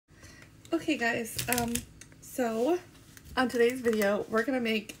Okay guys, so on today's video we're gonna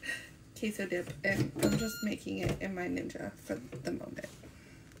make queso dip, and I'm just making it in my Ninja for the moment.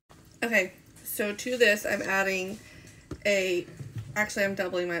 Okay, so to this I'm adding I'm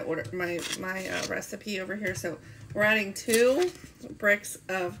doubling my order, my recipe over here. So we're adding 2 bricks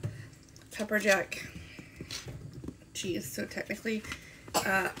of pepper jack cheese, so technically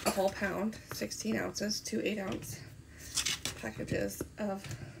a whole pound, 16 ounces, 2 8-ounce packages of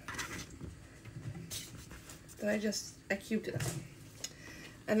that I cubed it up.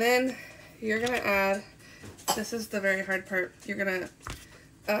 And then you're gonna add, this is the very hard part, you're gonna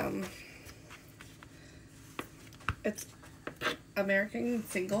it's American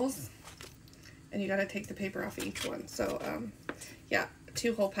singles, and you gotta take the paper off each one. So yeah,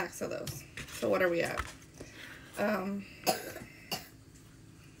 2 whole packs of those. So what are we at? And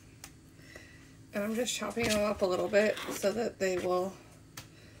I'm just chopping them up a little bit so that they will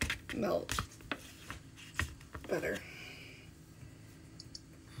melt better.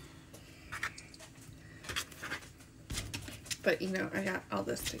 But you know, I got all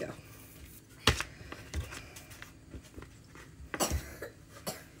this to go.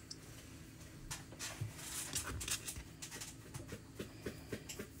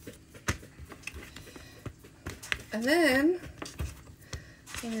 And then,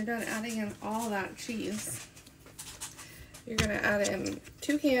 when you're done adding in all that cheese, you're going to add in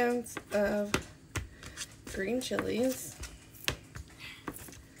 2 cans of green chilies.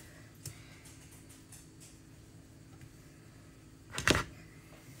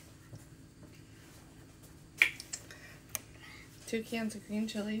 Two cans of green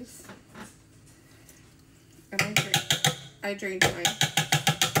chilies. And I drained mine.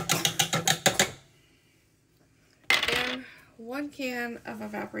 And 1 can of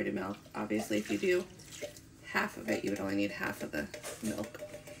evaporated milk. Obviously, if you do half of it, you would only need half of the milk.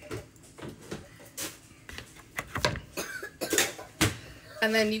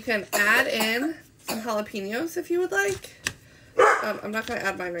 And then you can add in some jalapenos if you would like. I'm not going to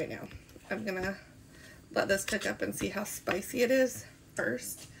add mine right now. I'm going to let this cook up and see how spicy it is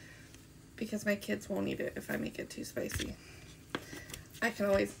first, because my kids won't eat it if I make it too spicy. I can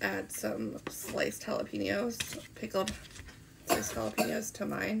always add some sliced jalapenos, pickled sliced jalapenos to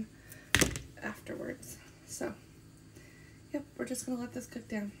mine afterwards. So, yep, we're just going to let this cook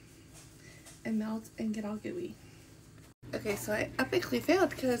down and melt and get all gooey. Okay, so I epically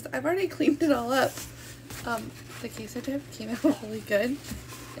failed because I've already cleaned it all up. The queso dip came out really good,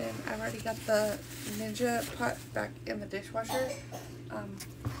 and I've already got the Ninja pot back in the dishwasher.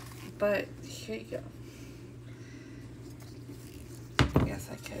 But here you go. Yes,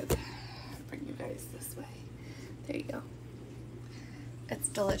 I could bring you guys this way. There you go. It's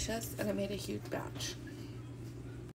delicious, and I made a huge batch.